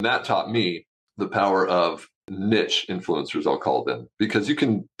And that taught me the power of niche influencers, I'll call them, because you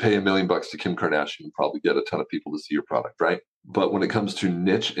can pay $1 million to Kim Kardashian and probably get a ton of people to see your product, right? But when it comes to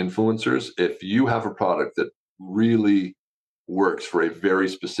niche influencers, if you have a product that really works for a very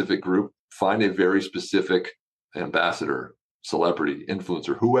specific group, find a very specific ambassador, celebrity,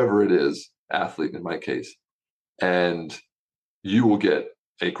 influencer, whoever it is, athlete in my case, and you will get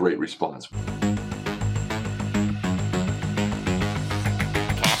a great response.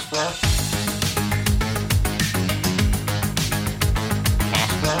 Cash flow?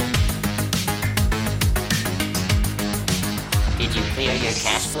 Cash flow? Did you clear your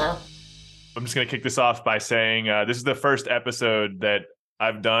cash flow? I'm just going to kick this off by saying this is the first episode that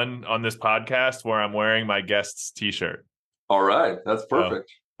I've done on this podcast where I'm wearing my guest's t-shirt. All right. That's perfect.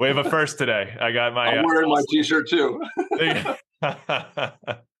 So, we have a first today. I got my... I'm wearing my t-shirt too. Hey, that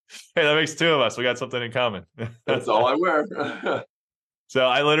makes two of us. We got something in common. That's all I wear. So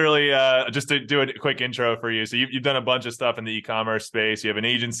I literally, just to do a quick intro for you. So you've done a bunch of stuff in the e-commerce space. You have an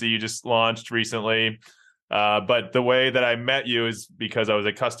agency you just launched recently. But the way that I met you is because I was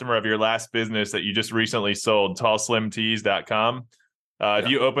a customer of your last business that you just recently sold, TallSlimTees.com. If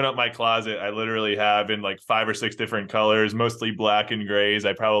you open up my closet, I literally have in like 5 or 6 different colors, mostly black and grays.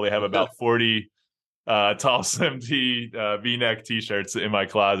 I probably have about 40 TallSlim tee V-neck t-shirts in my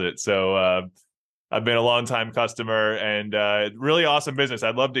closet. So I've been a long time customer and really awesome business.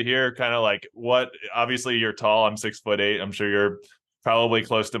 I'd love to hear kind of like what, obviously you're tall. I'm 6'8". I'm sure you're probably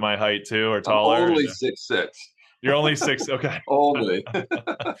close to my height too, or taller. I'm only 6'6". You're only 6. Okay. Only.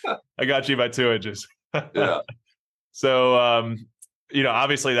 I got you by 2 inches. Yeah. So,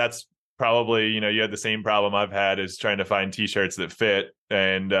 obviously that's probably, you had the same problem I've had is trying to find t-shirts that fit.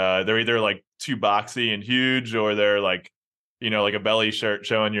 And they're either like too boxy and huge, or they're like, like a belly shirt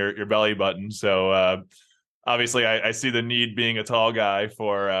showing your belly button. So obviously I see the need being a tall guy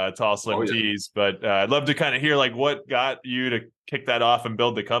for TallSlim tees, but I'd love to kind of hear like what got you to kick that off and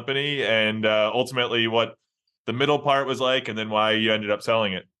build the company, and ultimately what the middle part was like, and then why you ended up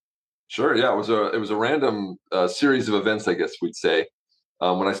selling it. Sure. Yeah. It was a random series of events, I guess we'd say.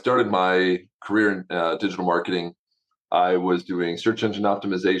 When I started my career in digital marketing, I was doing search engine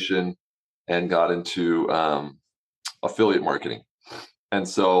optimization and got into affiliate marketing. And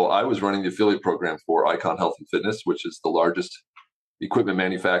so I was running the affiliate program for Icon Health and Fitness, which is the largest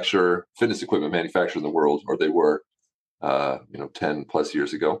fitness equipment manufacturer in the world, or they were, 10 plus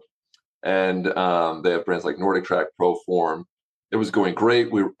years ago. And they have brands like Nordic Track, Proform. It was going great.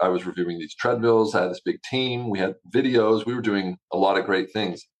 I was reviewing these treadmills. I had this big team. We had videos. We were doing a lot of great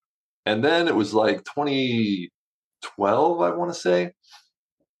things. And then it was like 2012, I want to say.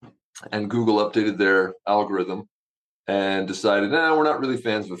 And Google updated their algorithm and decided, we're not really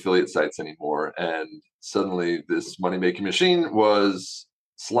fans of affiliate sites anymore. And suddenly this money-making machine was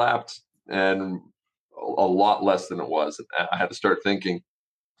slapped, and a lot less than it was. And I had to start thinking,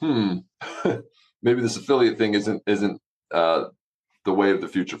 maybe this affiliate thing isn't the way of the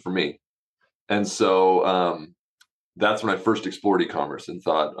future for me. And so that's when I first explored e-commerce and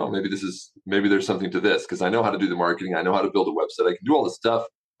thought, maybe there's something to this, because I know how to do the marketing. I know how to build a website. I can do all this stuff.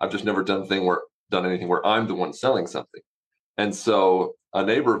 I've just never done anything where I'm the one selling something. And so a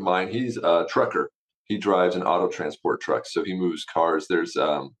neighbor of mine, he's a trucker. He drives an auto transport truck. So he moves cars. There's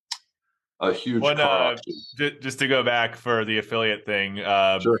a huge car just to go back for the affiliate thing.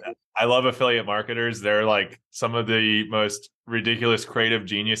 Sure. I love affiliate marketers. They're like some of the most ridiculous creative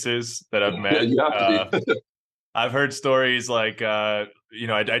geniuses that I've met. You have to be. I've heard stories like, I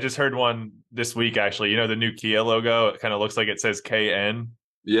just heard one this week, actually, the new Kia logo. It kind of looks like it says KN.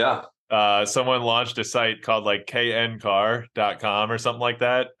 Yeah. Someone launched a site called like kncar.com or something like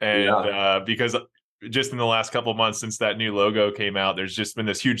that. And because just in the last couple of months since that new logo came out, there's just been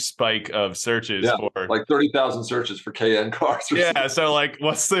this huge spike of searches for like 30,000 searches for KN cars. Yeah. So like,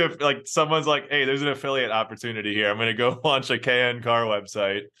 someone's like, hey, there's an affiliate opportunity here. I'm going to go launch a KN car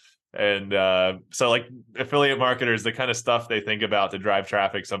website. And so like affiliate marketers, the kind of stuff they think about to drive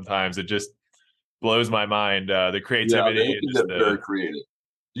traffic, sometimes it just blows my mind. The creativity. Very creative.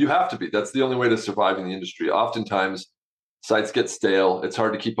 You have to be. That's the only way to survive in the industry. Oftentimes sites get stale. It's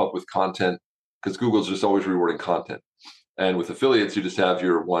hard to keep up with content because Google's just always rewarding content. And with affiliates, you just have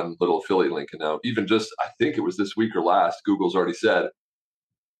your one little affiliate link. And now I think it was this week or last, Google's already said,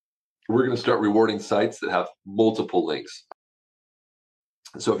 we're going to start rewarding sites that have multiple links.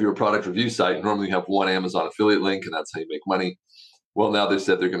 So if you're a product review site, normally you have one Amazon affiliate link and that's how you make money. Well, now they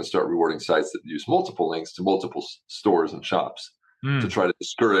said they're going to start rewarding sites that use multiple links to multiple stores and shops to try to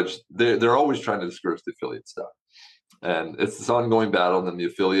discourage. They're always trying to discourage the affiliate stuff. And it's this ongoing battle. And then the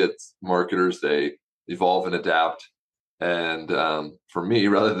affiliate marketers, they evolve and adapt. And for me,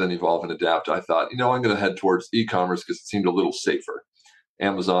 rather than evolve and adapt, I thought, I'm going to head towards e-commerce because it seemed a little safer.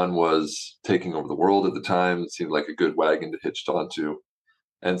 Amazon was taking over the world at the time. It seemed like a good wagon to hitch onto.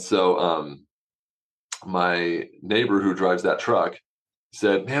 And so my neighbor who drives that truck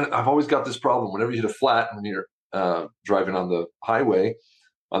said, "Man, I've always got this problem. Whenever you hit a flat when you're driving on the highway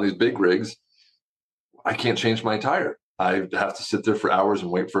on these big rigs, I can't change my tire. I have to sit there for hours and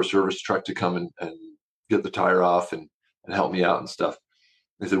wait for a service truck to come and get the tire off and help me out and stuff."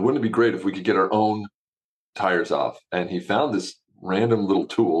 He said, "Wouldn't it be great if we could get our own tires off?" And he found this random little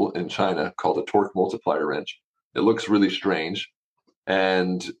tool in China called a torque multiplier wrench. It looks really strange.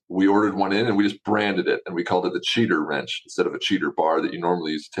 And we ordered one in and we just branded it, and we called it the cheater wrench instead of a cheater bar that you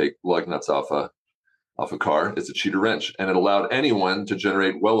normally use to take lug nuts off a car. It's a cheater wrench, and it allowed anyone to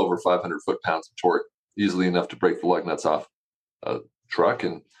generate well over 500 foot-pounds of torque, easily enough to break the lug nuts off a truck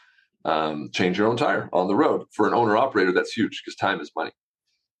and change your own tire on the road. For an owner operator, that's huge because time is money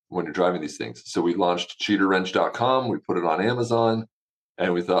when you're driving these things. So we launched cheaterwrench.com. We put it on Amazon,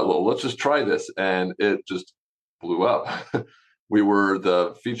 and we thought, well, let's just try this, and it just blew up. We were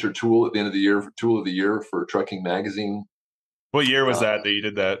the featured tool at the end of the year, tool of the year for Trucking Magazine. What year was that you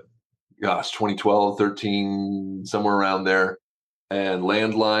did that? Gosh, 2012, 13, somewhere around there. And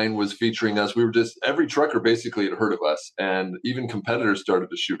Landline was featuring us. We were just, every trucker basically had heard of us, and even competitors started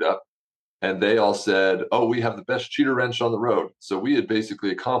to shoot up. And they all said, "Oh, we have the best cheater wrench on the road." So we had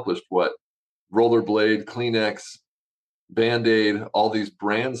basically accomplished what Rollerblade, Kleenex, Band-Aid, all these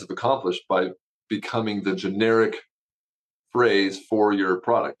brands have accomplished by becoming the generic phrase for your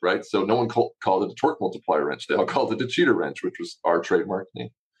product, right? So no one called it a torque multiplier wrench. They all called it a cheater wrench, which was our trademark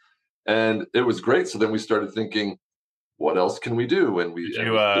name. And it was great. So then we started thinking, what else can we do? And we did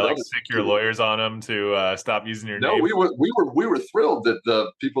you like stick your lawyers on them to stop using your name? No, we were thrilled that the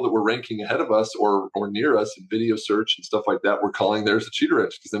people that were ranking ahead of us or near us in video search and stuff like that were calling theirs a cheater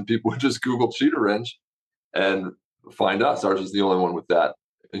wrench, because then people would just Google cheater wrench and find us. Ours is the only one with that.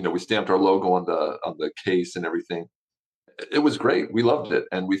 We stamped our logo on the case and everything. It was great. We loved it.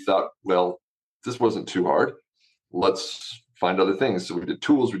 And we thought, well, this wasn't too hard. Let's find other things. So we did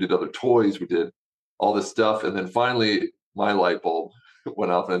tools, we did other toys, we did all this stuff. And then finally, my light bulb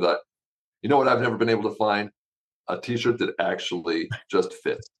went off, and I thought, you know what? I've never been able to find a t-shirt that actually just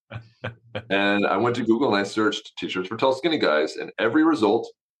fits. And I went to Google and I searched t-shirts for tall, skinny guys. And every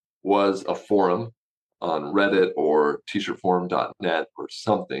result was a forum on Reddit or t-shirtforum.net or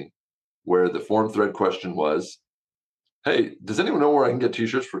something, where the forum thread question was, "Hey, does anyone know where I can get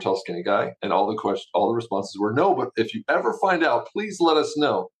t-shirts for tall, skinny guy?" And all the responses were, "No, but if you ever find out, please let us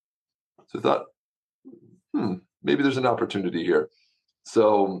know." So I thought, maybe there's an opportunity here.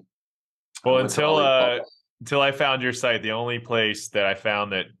 So, well, until I found your site, the only place that I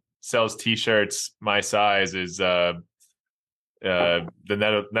found that sells t-shirts my size is the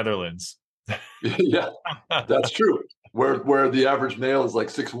Netherlands. Yeah, that's true. Where the average male is like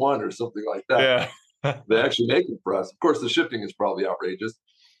 6'1" or something like that. Yeah. They actually make it for us. Of course, the shipping is probably outrageous,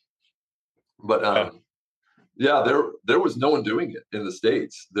 but yeah, there was no one doing it in the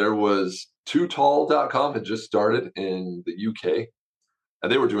States. There was tootall.com had just started in the UK,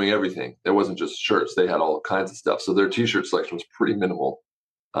 and they were doing everything. It wasn't just shirts; they had all kinds of stuff. So their t-shirt selection was pretty minimal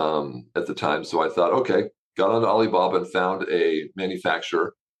at the time. So I thought, okay, got onto Alibaba and found a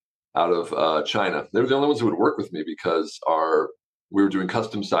manufacturer out of China. They were the only ones who would work with me because we were doing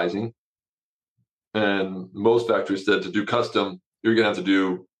custom sizing. And most factories said to do custom, you're going to have to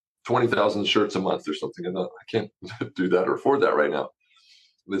do 20,000 shirts a month or something. And I can't do that or afford that right now.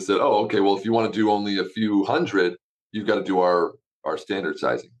 And they said, "Oh, okay, well, if you want to do only a few hundred, you've got to do our standard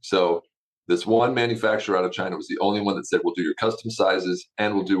sizing." So this one manufacturer out of China was the only one that said, "We'll do your custom sizes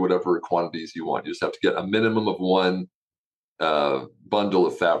and we'll do whatever quantities you want. You just have to get a minimum of one bundle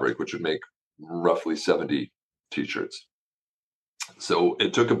of fabric," which would make roughly 70 t-shirts. So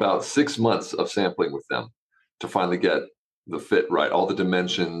it took about 6 months of sampling with them to finally get the fit right, all the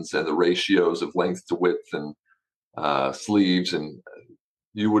dimensions and the ratios of length to width and sleeves. And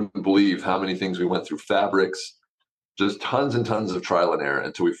you wouldn't believe how many things we went through, fabrics, just tons and tons of trial and error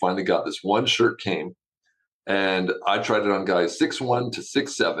until we finally got this one shirt came. And I tried it on guys 6'1" to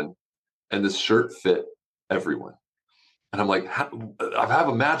 6'7", and this shirt fit everyone. And I'm like, I have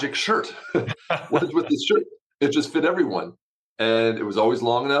a magic shirt. What is with this shirt? It just fit everyone. And it was always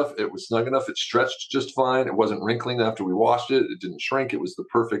long enough. It was snug enough. It stretched just fine. It wasn't wrinkling after we washed it. It didn't shrink. It was the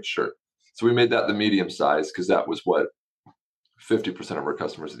perfect shirt. So we made that the medium size because that was what 50% of our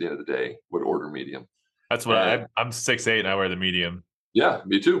customers at the end of the day would order medium. That's what I'm 6'8" and I wear the medium. Yeah,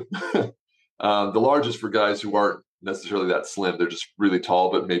 me too. The large is for guys who aren't necessarily that slim. They're just really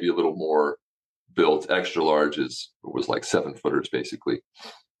tall, but maybe a little more built. Extra large was like 7-footers basically.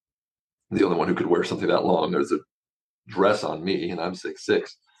 The only one who could wear something that long. There's a dress on me, and I'm 6'6".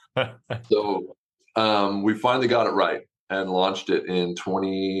 So we finally got it right and launched it in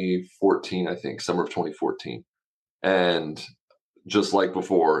 2014, I think, summer of 2014. And just like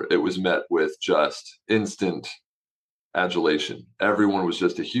before, it was met with just instant adulation. Everyone was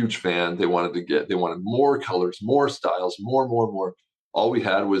just a huge fan. They wanted more colors, more styles, more. All we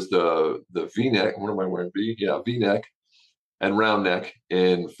had was the V-neck. What am I wearing? V-neck and round neck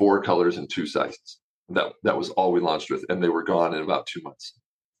in 4 colors and 2 sizes. That was all we launched with, and they were gone in about 2 months,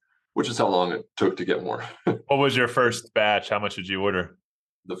 which is how long it took to get more. What was your first batch? How much did you order?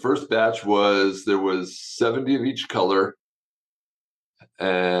 The first batch there was 70 of each color,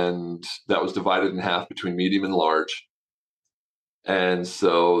 and that was divided in half between medium and large. And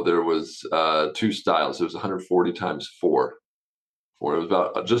so there was 2 styles. It was 140 times 4. It was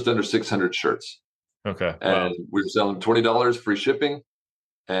about just under 600 shirts. Okay. And we were selling $20 free shipping,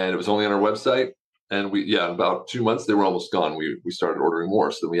 and it was only on our website. And in about 2 months, they were almost gone. We started ordering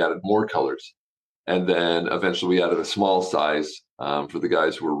more. So then we added more colors. And then eventually we added a small size for the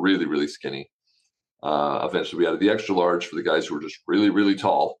guys who were really, really skinny. Eventually we added the extra large for the guys who were just really, really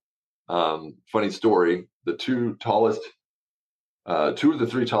tall. Funny story, the 2 of the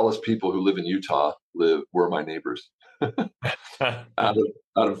 3 tallest people who live in Utah were my neighbors. out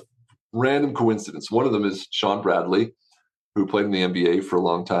of random coincidence. One of them is Sean Bradley, who played in the NBA for a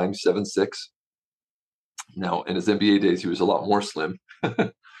long time, 7'6". Now, in his NBA days, he was a lot more slim.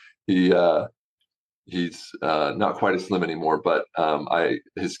 He's not quite as slim anymore, but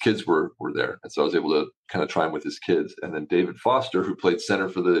his kids were there, and so I was able to kind of try him with his kids. And then David Foster, who played center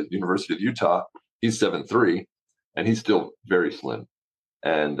for the University of Utah, he's 7'3", and he's still very slim.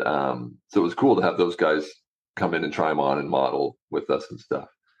 And so it was cool to have those guys come in and try him on and model with us and stuff.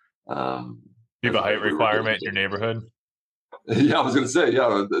 Do you have a height requirement in your neighborhood? Yeah, I was going to say,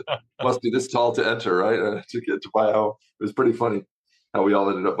 it must be this tall to enter, right? To buy out. It was pretty funny how we all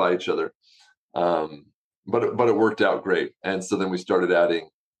ended up by each other. But it worked out great. And so then we started adding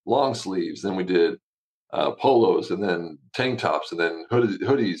long sleeves. Then we did polos, and then tank tops, and then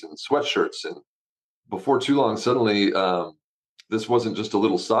hoodies and sweatshirts. And before too long, suddenly this wasn't just a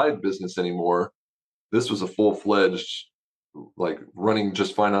little side business anymore. This was a full-fledged, like, running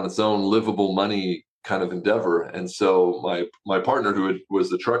just fine on its own, livable money kind of endeavor. And so my partner, who was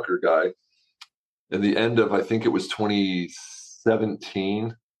the trucker guy, in the end of, I think it was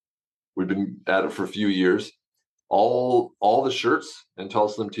 2017, we've been at it for a few years, all the shirts and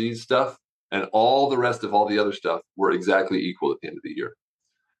TallSlim tees stuff and all the rest of all the other stuff were exactly equal at the end of the year.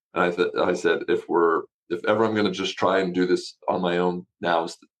 And I said, if ever I'm going to just try and do this on my own,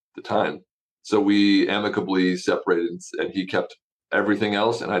 now's the time. So we amicably separated, and he kept everything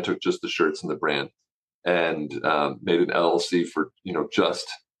else, and I took just the shirts and the brand, and made an LLC for just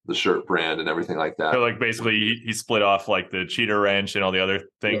the shirt brand and everything like that. So like basically he split off like the cheater wrench and all the other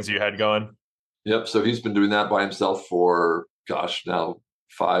things you had going. Yep. So he's been doing that by himself for now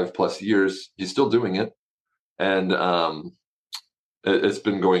 5+ years. He's still doing it, and it's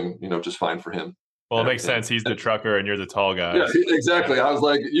been going just fine for him. Well, it makes sense. He's the trucker and you're the tall guy. Yeah, exactly. I was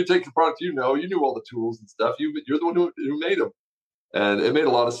like, you take the product, you knew all the tools and stuff. You're the one who made them, and it made a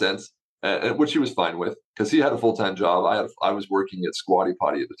lot of sense, and which he was fine with, because he had a full-time job. I was working at Squatty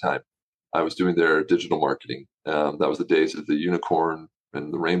Potty at the time. I was doing their digital marketing. That was the days of the unicorn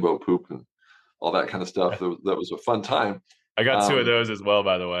and the rainbow poop and all that kind of stuff. That was a fun time. I got 2 of those as well,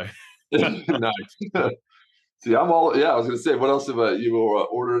 by the way. Nice. See, I was going to say, what else have you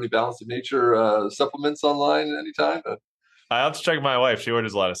order any Balance of Nature supplements online anytime? I have to check my wife. She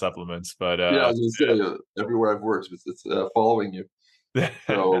orders a lot of supplements, but I was going to say, everywhere I've worked, it's following you.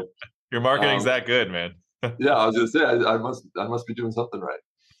 So your marketing's that good, man. Yeah, I was going to say, I must be doing something right.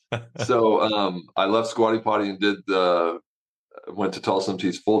 So I left Squatty Potty and went to TallSlim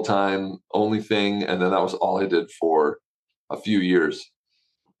Tees full time, only thing, and then that was all I did for a few years.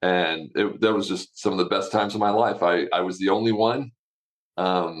 And that was just some of the best times of my life. I was the only one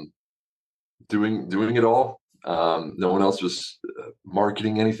doing it all. No one else was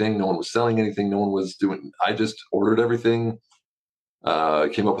marketing anything. No one was selling anything. No one was doing. I just ordered everything.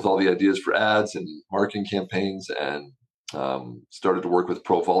 Came up with all the ideas for ads and marketing campaigns, and started to work with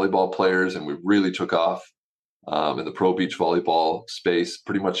pro volleyball players. And we really took off in the pro beach volleyball space.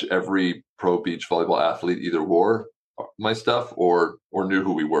 Pretty much every pro beach volleyball athlete either wore my stuff or knew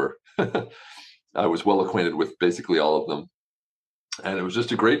who we were. I was well acquainted with basically all of them, and it was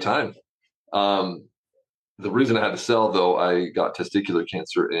just a great time. The reason I had to sell, though, I got testicular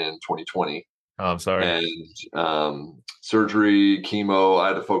cancer in 2020. Oh, I'm sorry. And surgery, chemo. I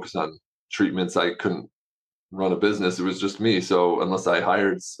had to focus on treatments, I couldn't run a business. It was just me. So unless I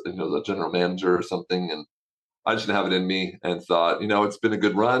hired, the general manager or something, and I just didn't have it in me, and thought, it's been a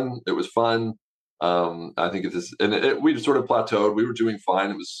good run. It was fun. I think we sort of plateaued. We were doing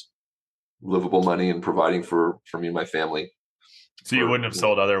fine. It was livable money and providing for me and my family. So you wouldn't have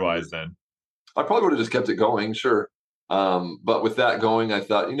sold otherwise then? I probably would have just kept it going, sure. But with that going, I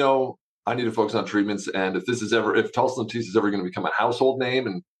thought, I need to focus on treatments. And if TallSlim Teas is ever going to become a household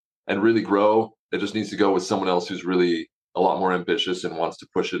name and really grow, it just needs to go with someone else who's really a lot more ambitious and wants to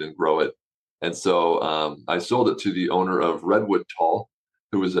push it and grow it. And so I sold it to the owner of Redwood Tall,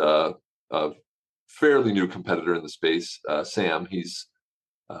 who was a fairly new competitor in the space. Sam, he's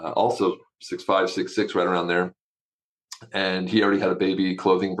also 6'5", 6'6", right around there. And he already had a baby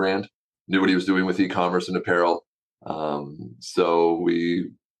clothing brand, knew what he was doing with e-commerce and apparel. So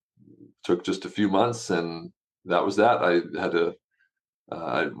we took just a few months, and that was that. I had to,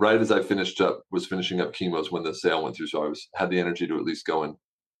 right as I was finishing up chemos when the sale went through. So I had the energy to at least go and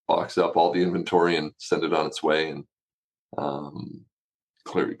box up all the inventory and send it on its way, and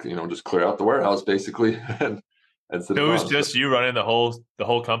just clear out the warehouse basically. And it was just you running the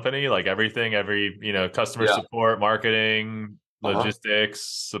whole company, like everything, customer support, marketing,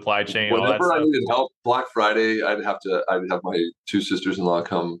 logistics, supply chain. Whenever I needed help, Black Friday, I'd have my two sisters-in-law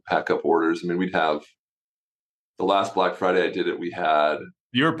come pack up orders. I mean, we'd have the last Black Friday I did it.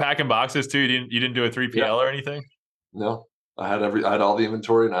 You were packing boxes too. You didn't do a 3PL or anything? No, I had all the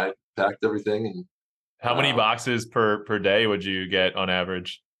inventory, and I packed everything. And how many boxes per day would you get on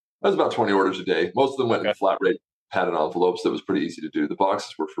average? That was about 20 orders a day. Most of them went in flat rate padded envelopes. That was pretty easy to do. The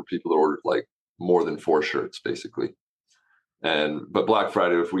boxes were for people that ordered like more than 4 shirts, basically. But Black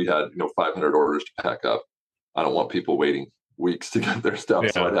Friday, if we had 500 orders to pack up, I don't want people waiting weeks to get their stuff.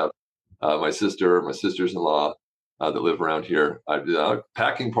 Yeah. So I'd have my sisters-in-law that live around here. I'd do a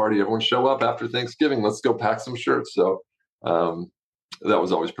packing party. Everyone show up after Thanksgiving. Let's go pack some shirts. So that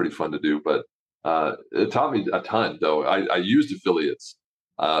was always pretty fun to do. But it taught me a ton, though. I used affiliates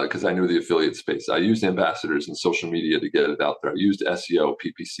because I knew the affiliate space. I used ambassadors and social media to get it out there. I used SEO,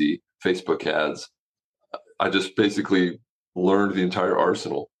 PPC, Facebook ads. I just basically learned the entire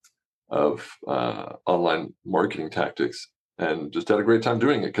arsenal of online marketing tactics, and just had a great time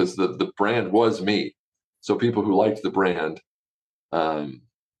doing it because the brand was me. So people who liked the brand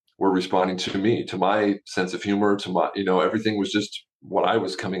were responding to me, to my sense of humor, to my, everything was just what I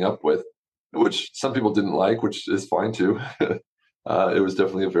was coming up with, which some people didn't like, which is fine too. It was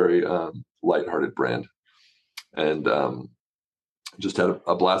definitely a very lighthearted brand, and just had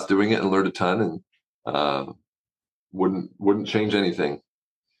a blast doing it and learned a ton, and wouldn't change anything.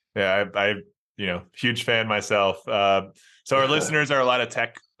 Yeah, I huge fan myself. So our listeners are a lot of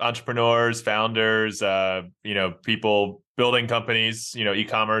tech entrepreneurs, founders, people building companies,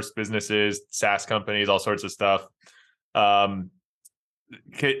 e-commerce businesses, SaaS companies, all sorts of stuff. Are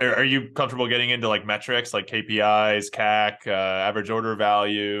you comfortable getting into like metrics like KPIs, CAC, average order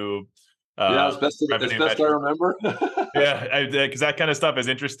value? Yeah, as best I remember. Yeah, because that kind of stuff is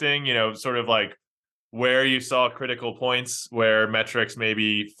interesting, sort of like where you saw critical points where metrics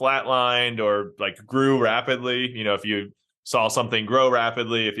maybe flatlined or like grew rapidly. If you saw something grow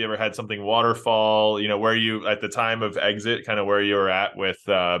rapidly, if you ever had something waterfall, where you at the time of exit, kind of where you were at with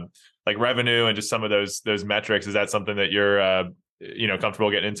like revenue and just some of those metrics. Is that something that you're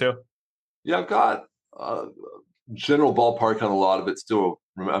comfortable getting into? Yeah, I've got general ballpark on a lot of it still.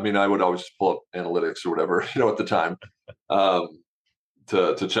 I mean, I would always just pull up analytics or whatever, at the time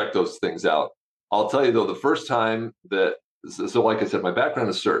to check those things out. I'll tell you though, the first time so like I said, my background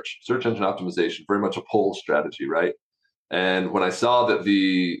is search engine optimization, very much a pull strategy, right? And when I saw that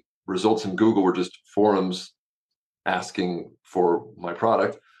the results in Google were just forums asking for my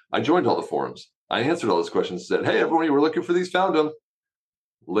product, I joined all the forums. I answered all those questions and said, hey, everyone, you were looking for these, found them.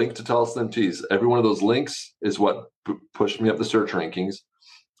 Link to TallSlim Teas. Every one of those links is what pushed me up the search rankings.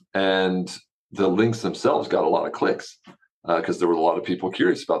 And the links themselves got a lot of clicks because there were a lot of people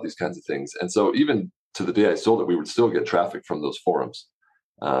curious about these kinds of things. And so even to the day I sold it, we would still get traffic from those forums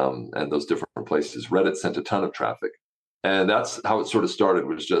and those different places. Reddit sent a ton of traffic. And that's how it sort of started,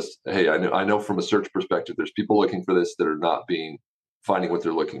 was just, hey, I know from a search perspective, there's people looking for this that are not finding what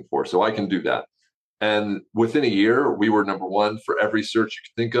they're looking for. So I can do that. And within a year, we were number one for every search you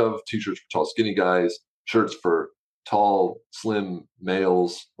could think of: t-shirts for tall, skinny guys, shirts for tall, slim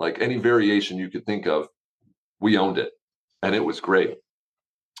males, like any variation you could think of, we owned it. And it was great.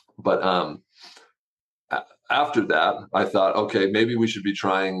 But after that, I thought, okay, maybe we should be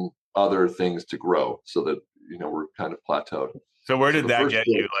trying other things to grow so that, we're kind of plateaued. So where So did the that first get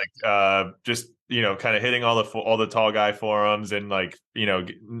you? book, Like, just kind of hitting all the tall guy forums and like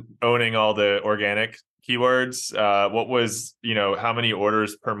owning all the organic keywords. What was how many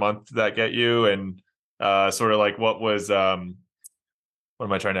orders per month did that get you? And sort of like what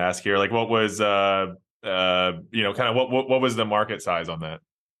am I trying to ask here? Like, what was kind of what was the market size on that?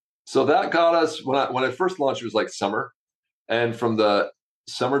 so that got us when I first launched. It was like summer, and from the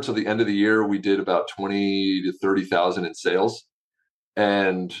summer to the end of the year, we did about 20 to 30,000 in sales.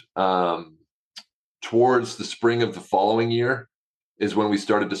 And towards the spring of the following year is when we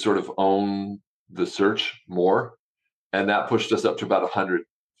started to sort of own the search more, and that pushed us up to about 100.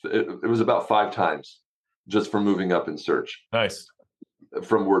 It was about 5 times just from moving up in search, Nice.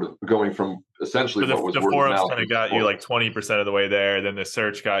 from going from essentially So what was the word of forums mouth kind of into got you like forums. 20% of the way there. Then the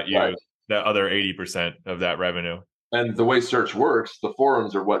search got Right. you the other 80% of that revenue. And the way search works, the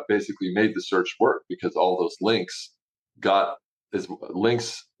forums are what basically made the search work, because all those links got is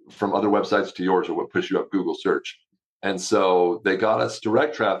links from other websites to yours are what push you up Google search. And so they got us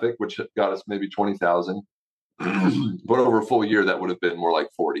direct traffic, which got us maybe 20,000, but over a full year, that would have been more like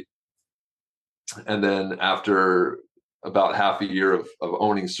 40. And then after about half a year of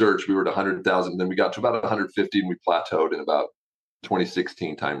owning search, we were at 100,000. Then we got to about 150, and we plateaued in about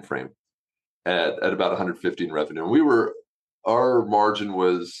 2016 timeframe at about 150 in revenue. And our margin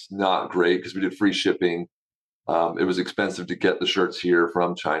was not great because we did free shipping. It was expensive to get the shirts here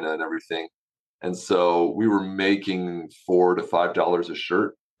from China and everything. And so we were making $4 to $5 a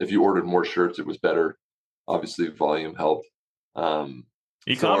shirt. If you ordered more shirts, it was better. Obviously, volume helped. Um,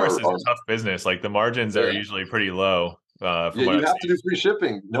 so E-commerce is a tough business. Like the margins are yeah, usually pretty low, from yeah, what you I've have to seen. do free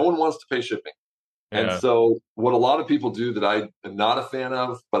shipping. No one wants to pay shipping. And Yeah, so what a lot of people do that I am not a fan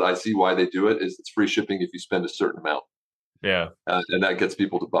of, but I see why they do it, is it's free shipping if you spend a certain amount. yeah, And that gets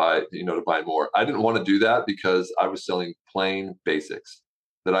people to buy more. I didn't want to do that because I was selling plain basics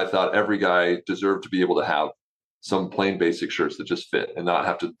that I thought every guy deserved to be able to have some plain basic shirts that just fit and not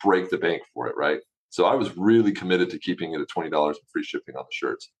have to break the bank for it, right? So I was really committed to keeping it at $20 and free shipping on the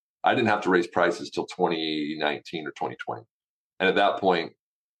shirts. I didn't have to raise prices till 2019 or 2020. And at that point,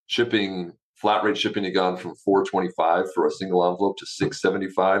 flat rate shipping had gone from 425 for a single envelope to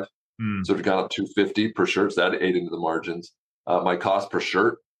 675. Hmm. So it had gone up 250 per shirt. So that ate into the margins. My cost per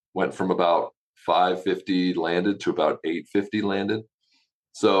shirt went from about 550 landed to about 850 landed.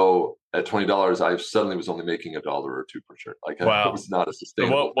 So at $20, I suddenly was only making $1 or $2 per shirt. Like it Wow. was not a So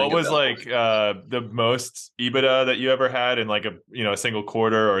sustainable what thing at was that like point. the most EBITDA that you ever had in like a single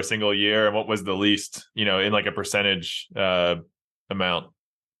quarter or a single year, and what was the least in like a percentage amount?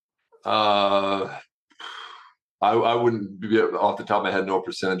 Uh, I wouldn't be off the top of my head, no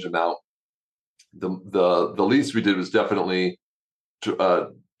percentage amount. The least we did was definitely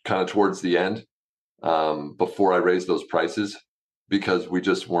kind of towards the end, before I raised those prices, because we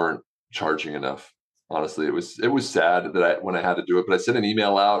just weren't charging enough. Honestly, it was sad that when I had to do it, but I sent an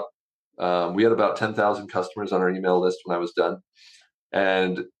email out. We had about 10,000 customers on our email list when I was done,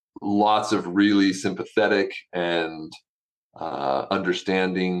 and lots of really sympathetic and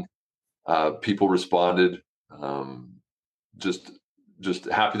understanding people responded. Um, just just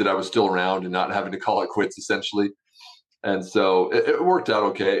happy that I was still around and not having to call it quits, essentially. And so it worked out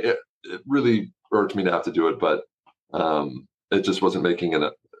okay. It really irked me to have to do it, but it just wasn't making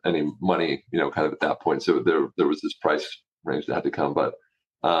any money, kind of at that point. So there was this price range that had to come. But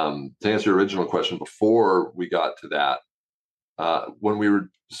to answer your original question, before we got to that, when we were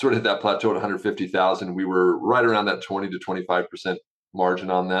sort of hit that plateau at 150,000, we were right around that 20 to 25% margin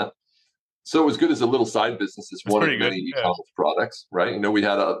on that. So it was good as a little side business. It's That's one of pretty good. many Yeah. e-commerce products, right? We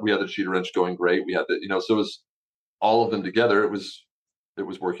had the cheater wrench going great. We had so it was all of them together. It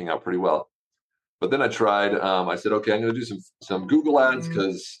was working out pretty well. But then I tried. I said, okay, I'm going to do some Google ads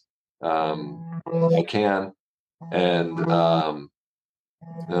because I can. And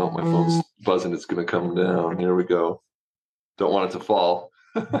no, my phone's buzzing. It's going to come down. Here we go. Don't want it to fall.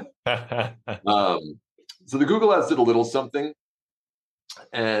 Um, so the Google ads did a little something,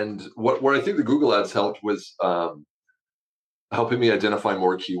 and where I think the Google ads helped was helping me identify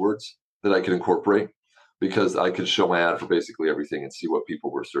more keywords that I could incorporate, because I could show my ad for basically everything and see what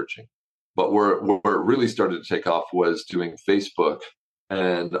people were searching. But where it really started to take off was doing Facebook.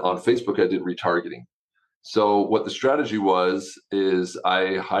 And on Facebook, I did retargeting. So what the strategy was is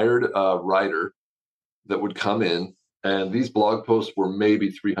I hired a writer that would come in, and these blog posts were maybe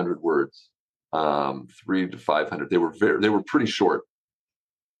 300 words, 300 to 500. They were pretty short,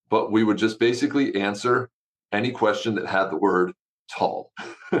 but we would just basically answer any question that had the word tall.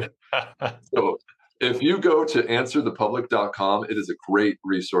 So if you go to answerthepublic.com, it is a great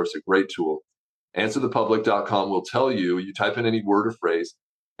resource, a great tool. Answerthepublic.com will tell you, you type in any word or phrase,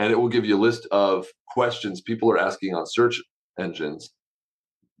 and it will give you a list of questions people are asking on search engines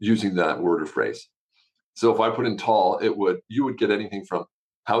using that word or phrase. So if I put in tall, you would get anything from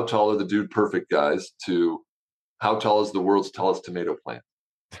how tall are the dude perfect guys to how tall is the world's tallest tomato plant.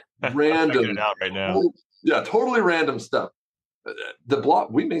 I'm checking Random, it out right now. totally random stuff. The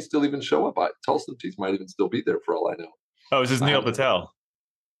blog, we may still even show up. TallSlim Tees might even still be there for all I know. Oh, this is Neil Patel.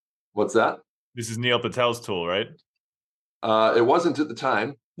 What's that? This is Neil Patel's tool, right? It wasn't at the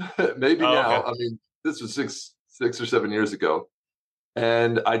time. Maybe now. Okay. I mean, this was six or 7 years ago.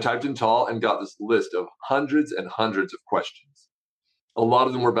 And I typed in tall and got this list of hundreds and hundreds of questions. A lot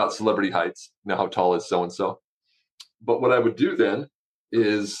of them were about celebrity heights. How tall is so and so? But what I would do then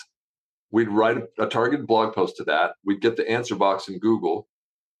is we'd write a targeted blog post to that. We'd get the answer box in Google,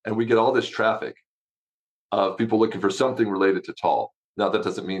 and we get all this traffic of people looking for something related to tall. Now, that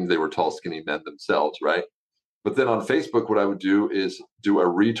doesn't mean they were tall, skinny men themselves, right? But then on Facebook, what I would do is do a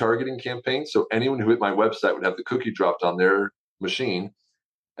retargeting campaign. So anyone who hit my website would have the cookie dropped on their machine.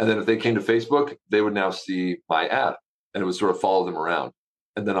 And then if they came to Facebook, they would now see my ad, and it would sort of follow them around.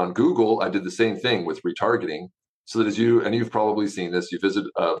 And then on Google, I did the same thing with retargeting, so that you've probably seen this, you visit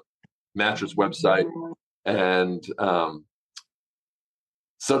a mattress website and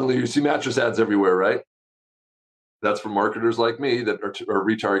suddenly you see mattress ads everywhere, right? That's for marketers like me that are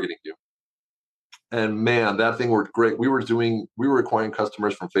retargeting you. And man, that thing worked great. We were acquiring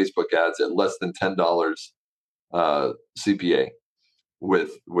customers from Facebook ads at less than $10 CPA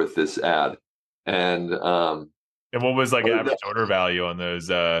with this ad. And what was like average order value on those?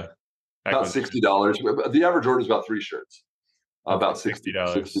 About $60. The average order is about 3 shirts. About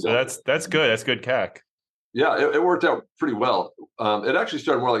 $60. So that's good. That's good CAC. Yeah, it worked out pretty well. It actually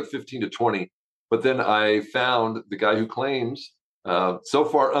started more like 15 to 20, but then I found the guy who claims, so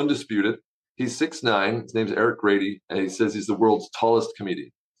far undisputed, he's 6'9". His name's Eric Grady, and he says he's the world's tallest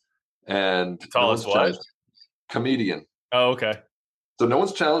comedian. And tallest what? Comedian. Oh, okay. So no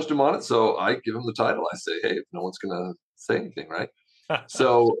one's challenged him on it. So I give him the title. I say, hey, if no one's going to say anything, right?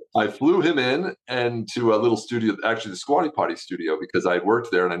 So I flew him in and to a little studio, actually the Squatty Potty studio, because I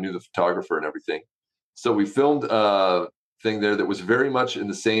worked there and I knew the photographer and everything. So we filmed a thing there that was very much in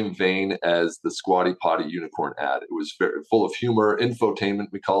the same vein as the Squatty Potty unicorn ad. It was very full of humor, infotainment,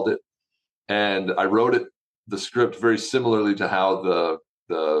 we called it. And I wrote the script very similarly to how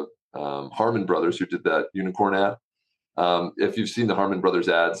the Harmon brothers who did that unicorn ad. If you've seen the Harmon brothers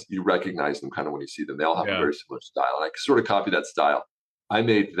ads, you recognize them kind of when you see them. They all have a very similar style. And I sort of copied that style. I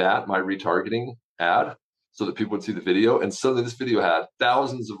made that my retargeting ad so that people would see the video. And suddenly this video had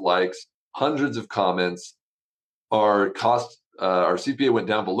thousands of likes, hundreds of comments. Our CPA went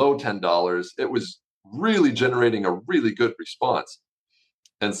down below $10. It was really generating a really good response.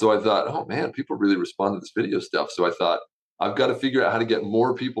 And so I thought, oh man, people really respond to this video stuff. So I thought, I've got to figure out how to get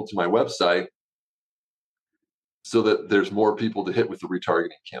more people to my website so that there's more people to hit with the retargeting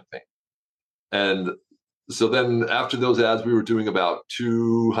campaign. And so then after those ads, we were doing about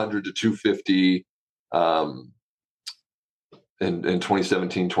 200 to 250 in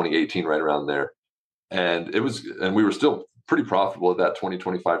 2017, 2018, right around there. And we were still pretty profitable at that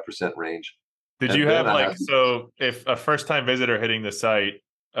 20-25% range. Did you have so if a first-time visitor hitting the site,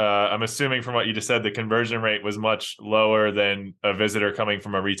 I'm assuming from what you just said, the conversion rate was much lower than a visitor coming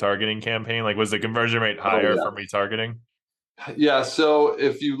from a retargeting campaign? Like, was the conversion rate higher from retargeting? Yeah. So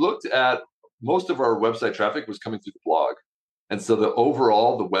if you looked at, most of our website traffic was coming through the blog. And so the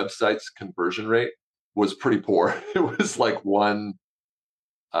website's conversion rate was pretty poor. It was like one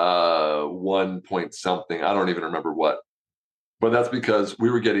point something. I don't even remember what. But that's because we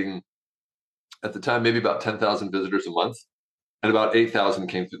were getting, at the time, maybe about 10,000 visitors a month. And about 8,000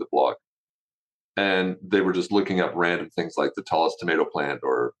 came through the blog. And they were just looking up random things like the tallest tomato plant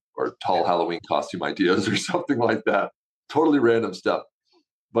or tall Halloween costume ideas or something like that. Totally random stuff.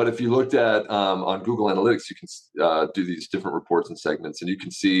 But if you looked at on Google Analytics, you can do these different reports and segments, and you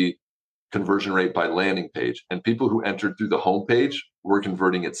can see conversion rate by landing page. And people who entered through the homepage were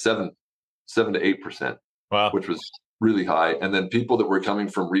converting at 7 to 8%, wow, which was really high. And then people that were coming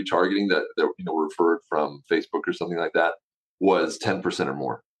from retargeting that were referred from Facebook or something like that was 10% or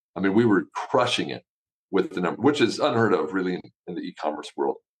more. I mean, we were crushing it with the number, which is unheard of really in the e-commerce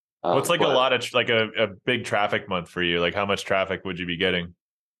world. What's a lot of a big traffic month for you? Like, how much traffic would you be getting?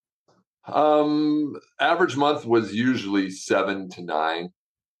 Average month was usually 7 to 9.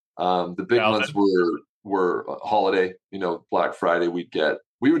 The big months were holiday, Black Friday. We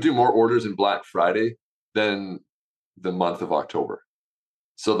would do more orders in Black Friday than the month of October.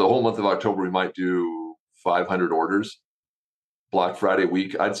 So the whole month of October, we might do 500 orders. Black Friday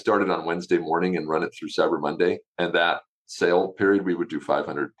week, I'd start it on Wednesday morning and run it through Cyber Monday. And that sale period, we would do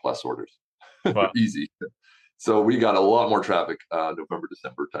 500 plus orders. Wow. Easy. So we got a lot more traffic November,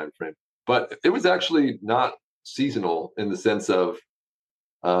 December timeframe. But it was actually not seasonal in the sense of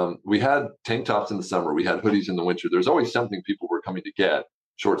we had tank tops in the summer, we had hoodies in the winter. There's always something people were coming to get,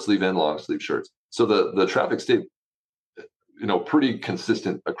 short sleeve and long sleeve shirts. So the traffic stayed, pretty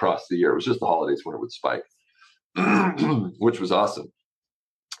consistent across the year. It was just the holidays when it would spike, which was awesome.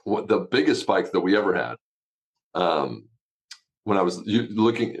 The biggest spike that we ever had, when I was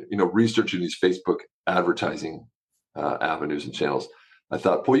looking, researching these Facebook advertising avenues and channels, I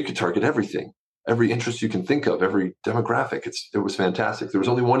thought, boy, you could target everything, every interest you can think of, every demographic. It was fantastic. There was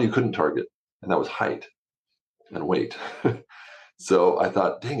only one you couldn't target, and that was height and weight. So I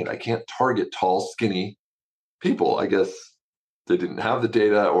thought, dang it, I can't target tall, skinny people. I guess they didn't have the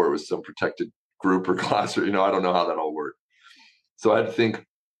data, or it was some protected group or class, or I don't know how that all worked. So I had to think,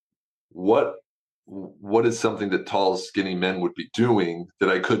 what is something that tall, skinny men would be doing that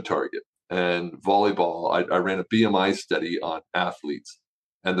I could target? And volleyball, I ran a BMI study on athletes,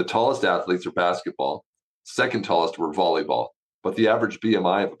 and the tallest athletes are basketball. Second tallest were volleyball, but the average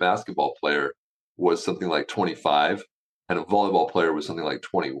BMI of a basketball player was something like 25, and a volleyball player was something like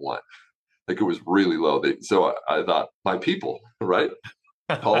 21. Like, it was really low. So I thought, my people, right?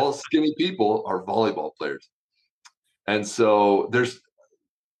 Tall, skinny people are volleyball players. And so there's,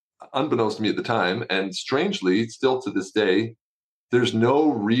 unbeknownst to me at the time, and strangely, still to this day, there's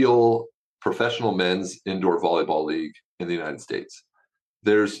no real professional men's indoor volleyball league in the United States.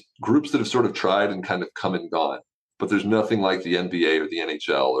 There's groups that have sort of tried and kind of come and gone, but there's nothing like the NBA or the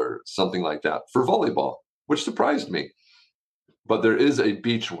NHL or something like that for volleyball, which surprised me. But there is a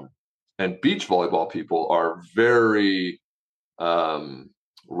beach one, and beach volleyball people are very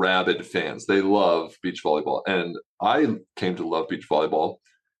rabid fans. They love beach volleyball, and I came to love beach volleyball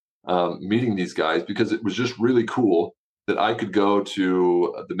meeting these guys because it was just really cool that I could go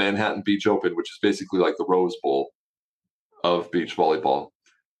to the Manhattan Beach Open, which is basically like the Rose Bowl of beach volleyball.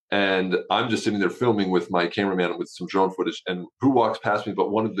 And I'm just sitting there filming with my cameraman with some drone footage. And who walks past me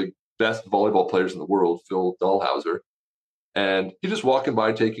but one of the best volleyball players in the world, Phil Dahlhauser. And he's just walking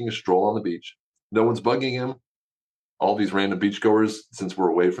by, taking a stroll on the beach. No one's bugging him. All these random beachgoers, since we're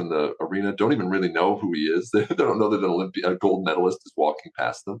away from the arena, don't even really know who he is. They don't know that a gold medalist is walking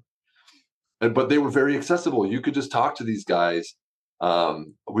past them. But they were very accessible. You could just talk to these guys.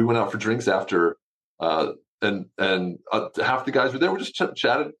 We went out for drinks after, and half the guys were there. We just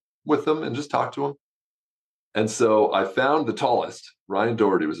chatted with them and just talked to them. And so I found the tallest. Ryan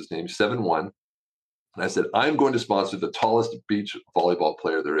Doherty was his name, 7'1". And I said, I'm going to sponsor the tallest beach volleyball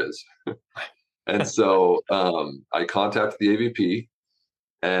player there is. And so I contacted the AVP,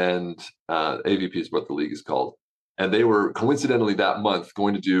 and AVP is what the league is called. And they were coincidentally that month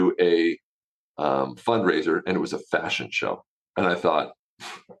going to do a fundraiser, and it was a fashion show. And I thought,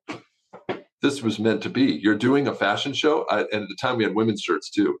 this was meant to be. You're doing a fashion show? And at the time we had women's shirts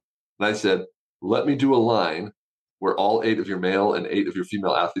too. And I said, let me do a line where all 8 of your male and 8 of your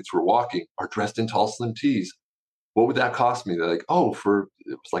female athletes who are walking are dressed in TallSlim tees. What would that cost me? They're like, it was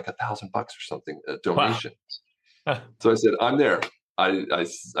like $1,000 or something, a donation. Wow. So I said, I'm there. I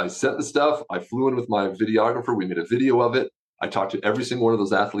sent the stuff. I flew in with my videographer. We made a video of it. I talked to every single one of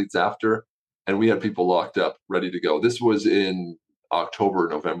those athletes after, and we had people locked up, ready to go. This was in October,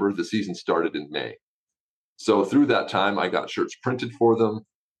 November. The season started in May. So through that time, I got shirts printed for them,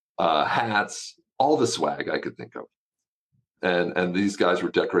 hats, all the swag I could think of. And these guys were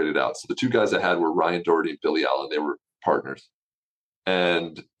decorated out. So the 2 guys I had were Ryan Doherty and Billy Allen. They were partners.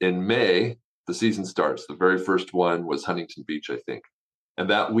 And in May, the season starts. The very first one was Huntington Beach, I think. And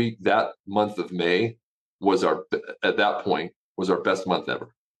that month of May at that point was our best month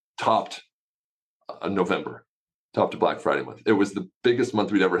ever. Topped November, topped to Black Friday month. It was the biggest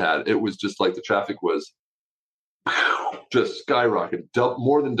month we'd ever had. It was just like the traffic was just skyrocketed,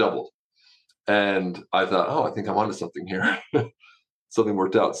 more than doubled. And I thought, I think I'm onto something here. Something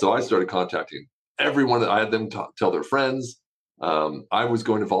worked out. So I started contacting everyone that I had them tell their friends. I was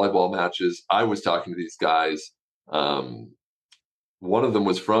going to volleyball matches. I was talking to these guys. One of them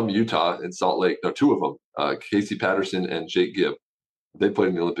was from Utah in Salt Lake. No, 2 of them, Casey Patterson and Jake Gibb. They played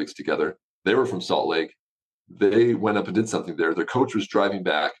in the Olympics together. They were from Salt Lake. They went up and did something there. Their coach was driving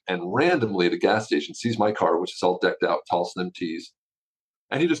back and randomly at a gas station sees my car, which is all decked out, TallSlim tees.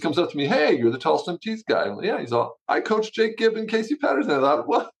 And he just comes up to me, hey, you're the TallSlim tees guy. I'm like, yeah, he's all, I coach Jake Gibb and Casey Patterson. I thought,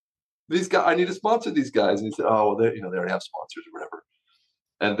 what? These guys, I need to sponsor these guys. And he said, oh, well, they already have sponsors or whatever.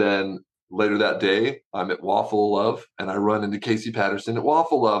 And then later that day, I'm at Waffle Love, and I run into Casey Patterson at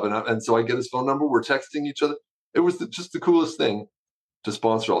Waffle Love. And so I get his phone number. We're texting each other. It was just the coolest thing to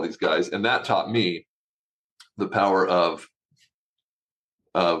sponsor all these guys. And that taught me the power of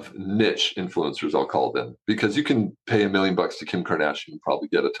niche influencers, I'll call them, because you can pay $1 million to Kim Kardashian and probably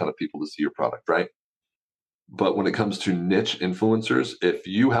get a ton of people to see your product, right? But when it comes to niche influencers, if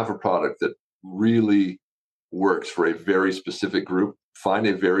you have a product that really works for a very specific group, find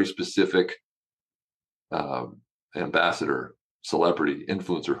a very specific ambassador, celebrity,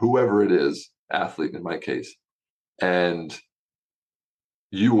 influencer, whoever it is, athlete in my case, and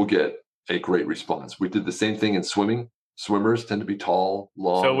you will get a great response. We did the same thing in swimming. Swimmers tend to be tall,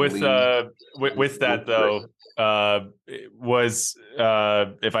 long. So with lean. with that though, was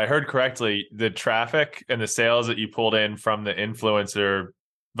if I heard correctly, the traffic and the sales that you pulled in from the influencer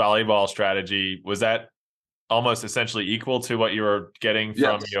volleyball strategy, was that almost essentially equal to what you were getting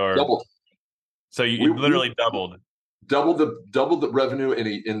from your doubled? So you literally doubled the revenue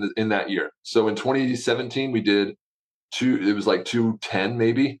in that year. So in 2017 we did it was like 210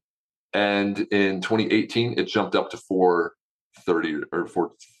 maybe, and in 2018 it jumped up to 430 or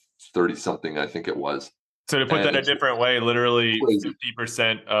 430 something, I think it was. So to put that a different way, literally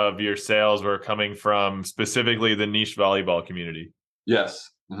 50% of your sales were coming from specifically the niche volleyball community. Yes.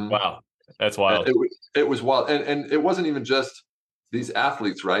 Mm-hmm. Wow, that's wild. It was wild, and it wasn't even just these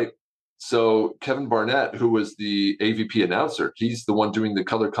athletes, right? So Kevin Barnett, who was the AVP announcer, he's the one doing the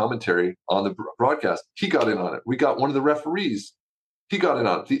color commentary on the broadcast. He got in on it. We got one of the referees. He got in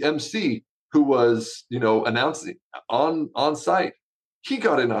on it. The MC, who was, announcing on site, he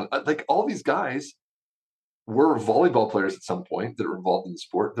got in on it. Like, all these guys were volleyball players at some point that are involved in the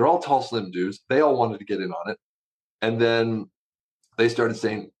sport. They're all TallSlim dudes. They all wanted to get in on it. And then they started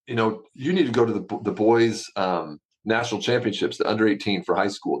saying, you need to go to the boys' national championships, the under 18 for high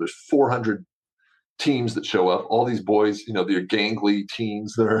school. There's 400 teams that show up. All these boys, they're gangly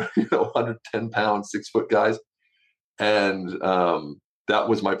teams that are 110 pound, 6 foot guys. And that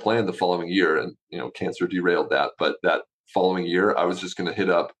was my plan the following year. And cancer derailed that. But that following year, I was just going to hit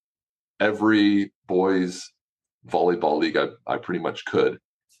up every boys volleyball league I pretty much could,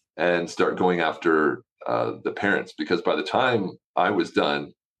 and start going after the parents, because by the time I was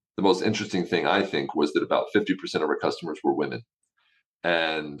done, the most interesting thing I think was that about 50% of our customers were women,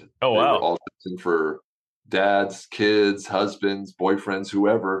 and they were all looking for dads, kids, husbands, boyfriends,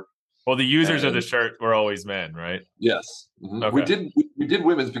 whoever. Well, the users of the shirt were always men, right? Yes. Mm-hmm. Okay. We did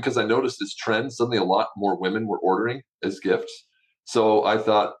women's because I noticed this trend. Suddenly a lot more women were ordering as gifts. So I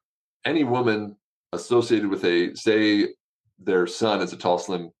thought any woman associated with say their son is a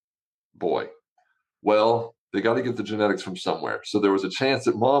TallSlim boy, well, they got to get the genetics from somewhere. So there was a chance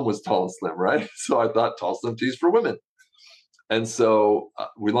that mom was TallSlim, right? So I thought TallSlim tees for women. And so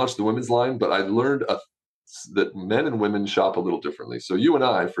we launched the women's line, but I learned that men and women shop a little differently. So you and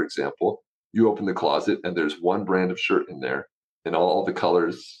I, for example, you open the closet and there's one brand of shirt in there, and all the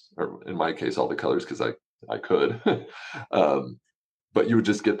colors, or in my case, all the colors, because I could, but you would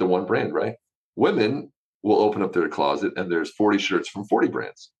just get the one brand, right? Women will open up their closet and there's 40 shirts from 40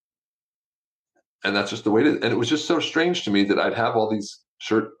 brands. And that's just the way it is. And it was just so strange to me that I'd have all these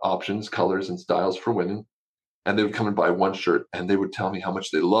shirt options, colors, and styles for women, and they would come and buy one shirt and they would tell me how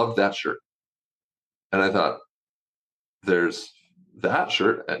much they loved that shirt. And I thought, there's that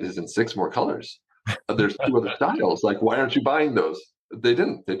shirt is in 6 more colors. There's 2 other styles. Like, why aren't you buying those? They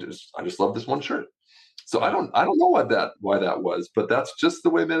didn't. I just love this one shirt. So I don't know why that was, but that's just the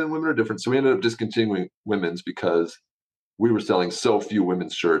way men and women are different. So we ended up discontinuing women's because we were selling so few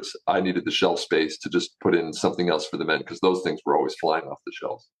women's shirts. I needed the shelf space to just put in something else for the men, because those things were always flying off the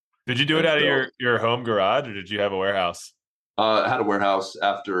shelves. Did you do it out of your home garage, or did you have a warehouse? I had a warehouse.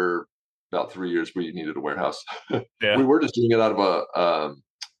 After about 3 years, we needed a warehouse. Yeah. We were just doing it out of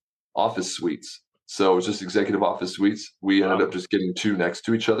office suites. So it was just executive office suites. We ended up just getting 2 next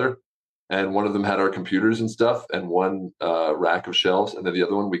to each other. And one of them had our computers and stuff, and one rack of shelves. And then the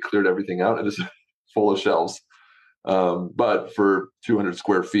other one, we cleared everything out and it's full of shelves. But for 200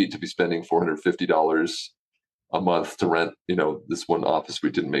 square feet to be spending $450 a month to rent, this one office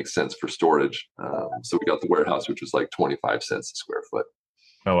suite didn't make sense for storage. So we got the warehouse, which was like 25 cents a square foot.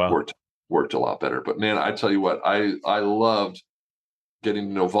 Oh, wow. Worked a lot better. But man, I tell you what, I loved getting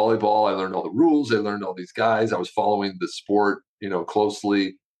to know volleyball. I learned all the rules. I learned all these guys. I was following the sport,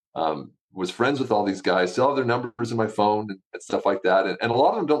 closely. Was friends with all these guys, still have their numbers in my phone and stuff like that. And a lot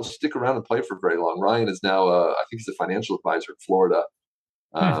of them don't stick around and play for very long. Ryan is now, I think he's a financial advisor in Florida.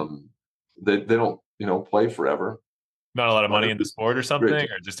 They don't, play forever. Not a lot of money in the sport or something,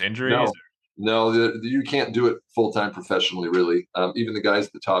 or just injuries? No, you can't do it full-time professionally, really. Even the guys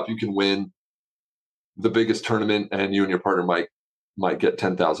at the top, you can win the biggest tournament and you and your partner might might get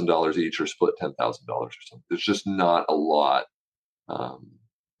 $10,000 each or split $10,000 or something. There's just not a lot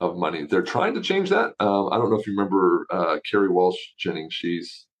of money. They're trying to change that. I don't know if you remember Carrie Walsh Jennings.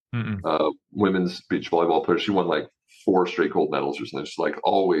 She's women's beach volleyball player. She won like 4 straight gold medals or something. She's like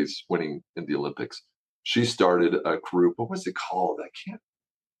always winning in the Olympics. She started a group. What was it called? I can't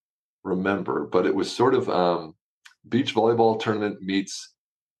remember, but it was sort of beach volleyball tournament meets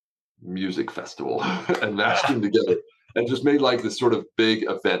music festival and mashed them together and just made like this sort of big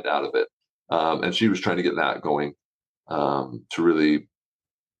event out of it. And she was trying to get that going to really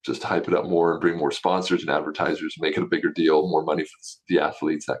just hype it up more and bring more sponsors and advertisers, make it a bigger deal, more money for the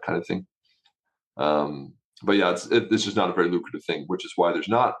athletes, that kind of thing. But yeah, it's just not a very lucrative thing, which is why there's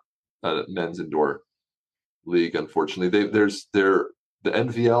not a men's indoor league. Unfortunately, the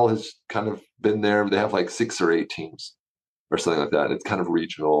NVL has kind of been there. They have like 6 or 8 teams or something like that. It's kind of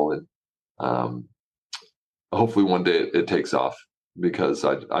regional, and hopefully one day it takes off, because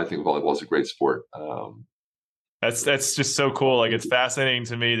I think volleyball is a great sport. That's just so cool. Like, it's fascinating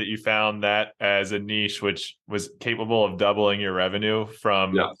to me that you found that as a niche which was capable of doubling your revenue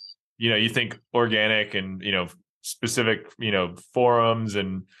from, you think organic and, specific, forums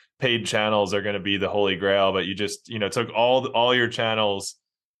and paid channels are going to be the holy grail, but you just, took all your channels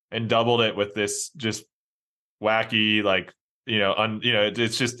and doubled it with this just wacky, like,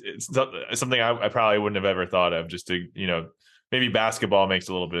 it's something I probably wouldn't have ever thought of, just to, maybe basketball makes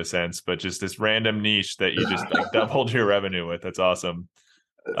a little bit of sense, but just this random niche that you just like doubled your revenue with. That's awesome.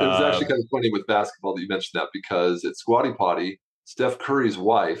 It was actually kind of funny with basketball that you mentioned that, because at Squatty Potty, Steph Curry's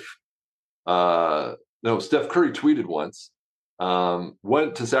wife, Steph Curry tweeted once,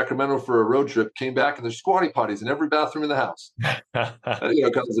 went to Sacramento for a road trip, came back, and there's Squatty Potties in every bathroom in the house. Kind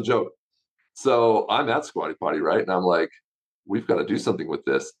of as a joke. So I'm at Squatty Potty, right? And I'm like, we've got to do something with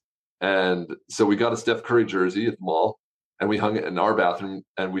this. And so we got a Steph Curry jersey at the mall, and we hung it in our bathroom,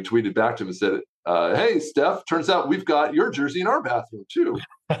 and we tweeted back to him and said, hey, Steph, turns out we've got your jersey in our bathroom too.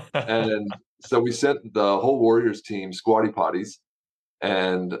 And so we sent the whole Warriors team Squatty Potties,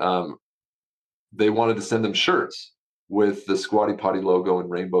 and they wanted to send them shirts with the Squatty Potty logo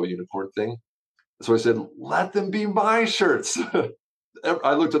and rainbow unicorn thing. So I said, let them be my shirts.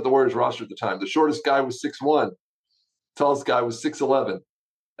 I looked at the Warriors roster at the time. The shortest guy was 6'1", tallest guy was 6'11".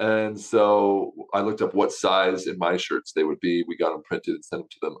 And so I looked up what size in my shirts they would be. We got them printed and sent them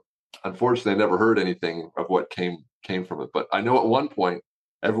to them. Unfortunately, I never heard anything of what came from it. But I know at one point,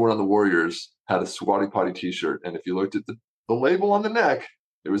 everyone on the Warriors had a Squatty Potty t-shirt. And if you looked at the label on the neck,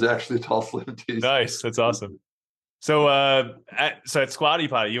 it was actually a TallSlim t-shirt. Nice. That's awesome. So at Squatty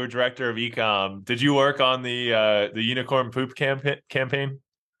Potty, you were director of ecom. Did you work on the unicorn poop campaign?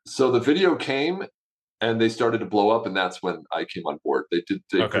 So the video came, and they started to blow up, and that's when I came on board. They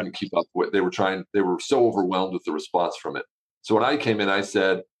couldn't keep up with. They were so overwhelmed with the response from it. So when I came in, I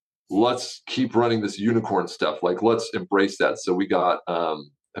said, let's keep running this unicorn stuff. Like, let's embrace that. So we got,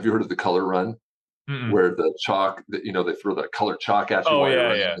 have you heard of the color run? Where the chalk, they throw that color chalk at you. Oh,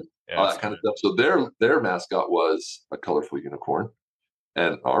 yeah. All that kind of stuff. So their mascot was a colorful unicorn,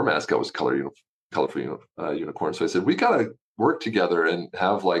 and our mascot was colorful unicorn. So I said, we got to work together and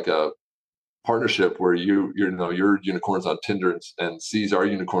have like a partnership where your unicorn's on Tinder and sees our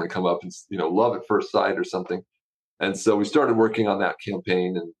unicorn come up and love at first sight or something. And so we started working on that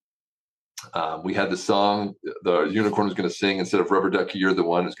campaign, and we had the song the unicorn was going to sing. Instead of Rubber Ducky, You're the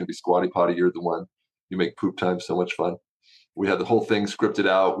One, it's going to be Squatty Potty, You're the One. You make poop time so much fun. We had the whole thing scripted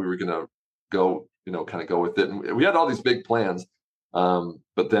out. We were going to go, kind of go with it. And we had all these big plans.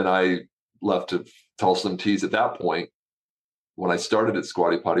 But then I left to TallSlim Tees at that point. When I started at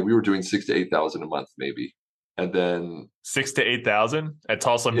Squatty Potty, we were doing 6,000 to 8,000 a month, maybe. And then 6,000 to 8,000 at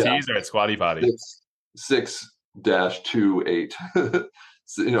TallSlim Tees or at Squatty Potty? 6-28,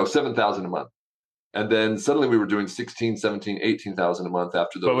 7,000 a month. And then suddenly we were doing 16, 17, 18,000 a month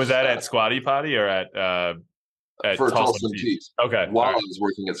after those. But was that at Squatty Potty or at for TallSlim Tees? Okay. While I was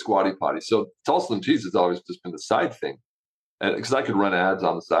working at Squatty Potty. So TallSlim Tees has always just been the side thing. And because I could run ads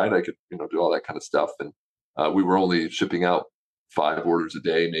on the side, I could, do all that kind of stuff. And we were only shipping out 5 orders a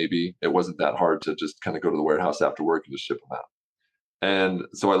day, maybe. It wasn't that hard to just kind of go to the warehouse after work and just ship them out. And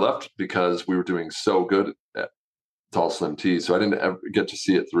so I left because we were doing so good at TallSlim Tees. So I didn't ever get to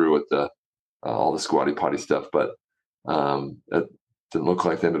see it through with all the Squatty Potty stuff. But it didn't look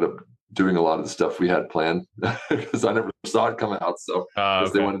like they ended up doing a lot of the stuff we had planned because I never saw it come out. So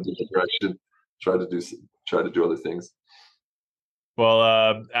they went in a different direction, try to do other things.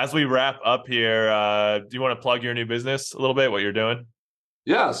 Well, as we wrap up here, do you want to plug your new business a little bit, what you're doing?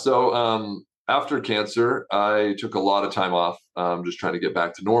 Yeah. So after cancer, I took a lot of time off, just trying to get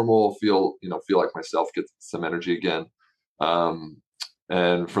back to normal, feel like myself, get some energy again.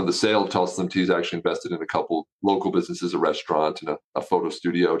 And from the sale of TallSlim teas, I actually invested in a couple local businesses, a restaurant and a photo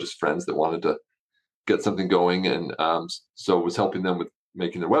studio, just friends that wanted to get something going. And so was helping them with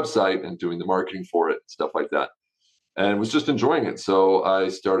making their website and doing the marketing for it, stuff like that. And was just enjoying it. So I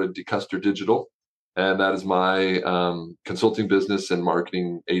started Deceuster Digital, and that is my consulting business and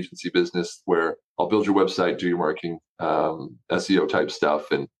marketing agency business where I'll build your website, do your marketing, SEO type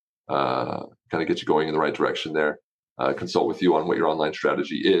stuff, and kind of get you going in the right direction there. Consult with you on what your online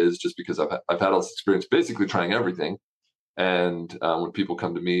strategy is, just because I've had all this experience basically trying everything. And when people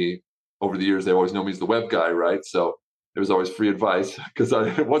come to me over the years, they always know me as the web guy, right? So it was always free advice because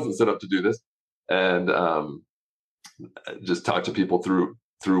I wasn't set up to do this, and just talk to people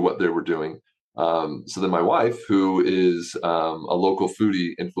through what they were doing. So then my wife, who is a local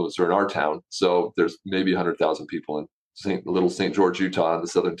foodie influencer in our town, so there's maybe 100,000 people in little St. George, Utah, on the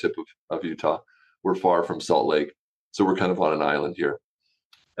southern tip of Utah. We're far from Salt Lake, so we're kind of on an island here.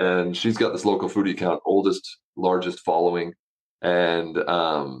 And she's got this local foodie account, oldest, largest following, and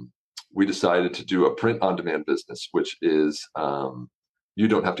we decided to do a print-on-demand business, which is you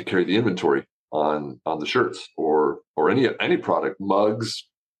don't have to carry the inventory on the shirts or any product, mugs,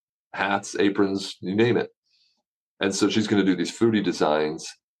 hats, aprons, you name it. And so she's going to do these foodie designs,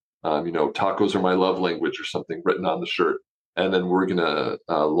 tacos are my love language or something written on the shirt. And then we're going to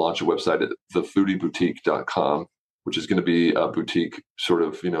launch a website at thefoodieboutique.com, which is going to be a boutique sort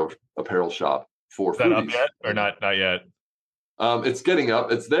of, apparel shop for foodies. Is that up yet or not yet? It's getting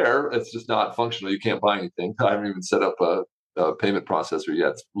up. It's there. It's just not functional. You can't buy anything. I haven't even set up a payment processor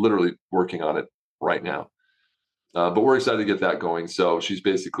yet. It's literally working on it right now. But we're excited to get that going. So she's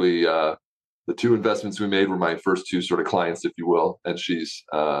basically the two investments we made were my first two sort of clients, if you will, and she's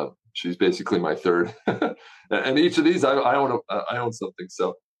basically my third. And each of these I own something.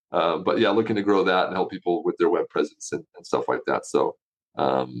 So, but yeah, looking to grow that and help people with their web presence and stuff like that. So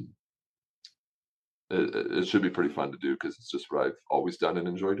it should be pretty fun to do because it's just what I've always done and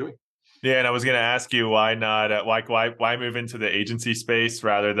enjoy doing. Yeah, and I was going to ask you why not, why move into the agency space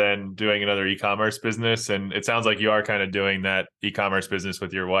rather than doing another e-commerce business? And it sounds like you are kind of doing that e-commerce business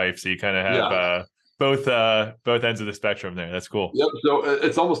with your wife, so you kind of have both ends of the spectrum there. That's cool. Yep. So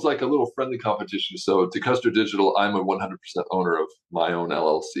it's almost like a little friendly competition. So Deceuster Digital, I'm a 100% owner of my own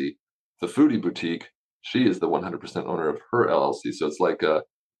LLC. The Foodie Boutique, she is the 100% owner of her LLC. So it's like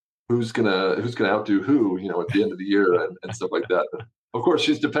who's gonna outdo who, at the end of the year and stuff like that. Of course,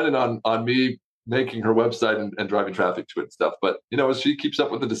 she's dependent on me making her website and driving traffic to it and stuff. But, as she keeps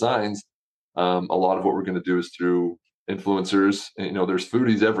up with the designs, a lot of what we're going to do is through influencers. And, there's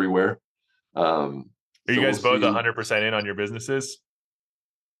foodies everywhere. Are you guys both 100% in on your businesses?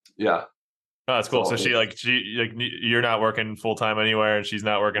 Yeah. Oh, that's cool. So you're not working full time anywhere, and she's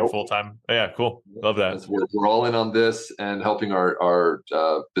not working full time. Oh, yeah, cool. Love that. We're all in on this and helping our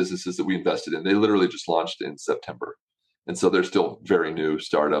businesses that we invested in. They literally just launched in September. And so they're still very new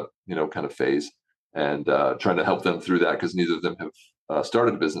startup, kind of phase, and trying to help them through that because neither of them have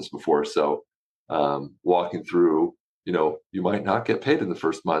started a business before. So walking through, you might not get paid in the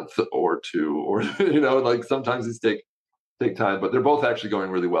first month or two, or, like sometimes these take time, but they're both actually going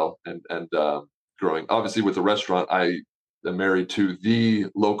really well and growing. Obviously with the restaurant, I am married to the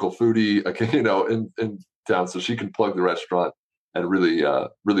local foodie, in town. So she can plug the restaurant and really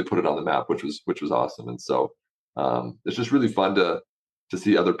put it on the map, which was awesome. And so it's just really fun to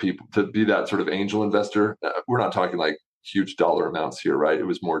see other people, to be that sort of angel investor. We're not talking like huge dollar amounts here, right? It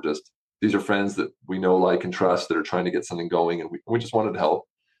was more just, these are friends that we know, like, and trust that are trying to get something going, and we just wanted to help.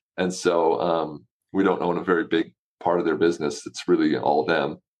 And so we don't own a very big part of their business. It's really all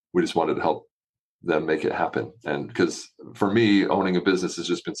them. We just wanted to help them make it happen. And because for me, owning a business has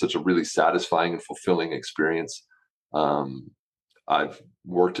just been such a really satisfying and fulfilling experience. I've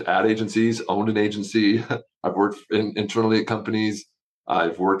worked at agencies, owned an agency. I've worked internally at companies.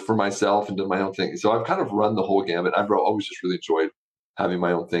 I've worked for myself and done my own thing. So I've kind of run the whole gamut. I've always just really enjoyed having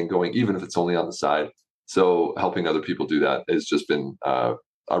my own thing going, even if it's only on the side. So helping other people do that has just been a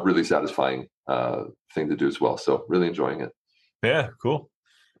really satisfying thing to do as well. So really enjoying it. Yeah, cool.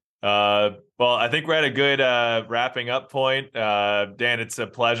 Well, I think we're at a good wrapping up point. Dan, it's a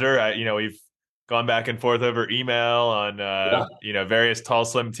pleasure. We've gone back and forth over email on various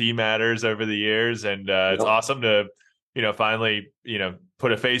TallSlim tea matters over the years, and it's awesome to finally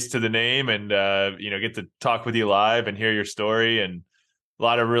put a face to the name and get to talk with you live and hear your story, and a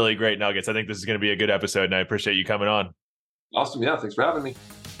lot of really great nuggets. I think this is going to be a good episode, and I appreciate you coming on. Awesome. Yeah, thanks for having me.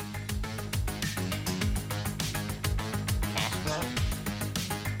 Cash flow?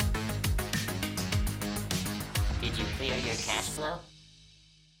 Did you clear your cash flow?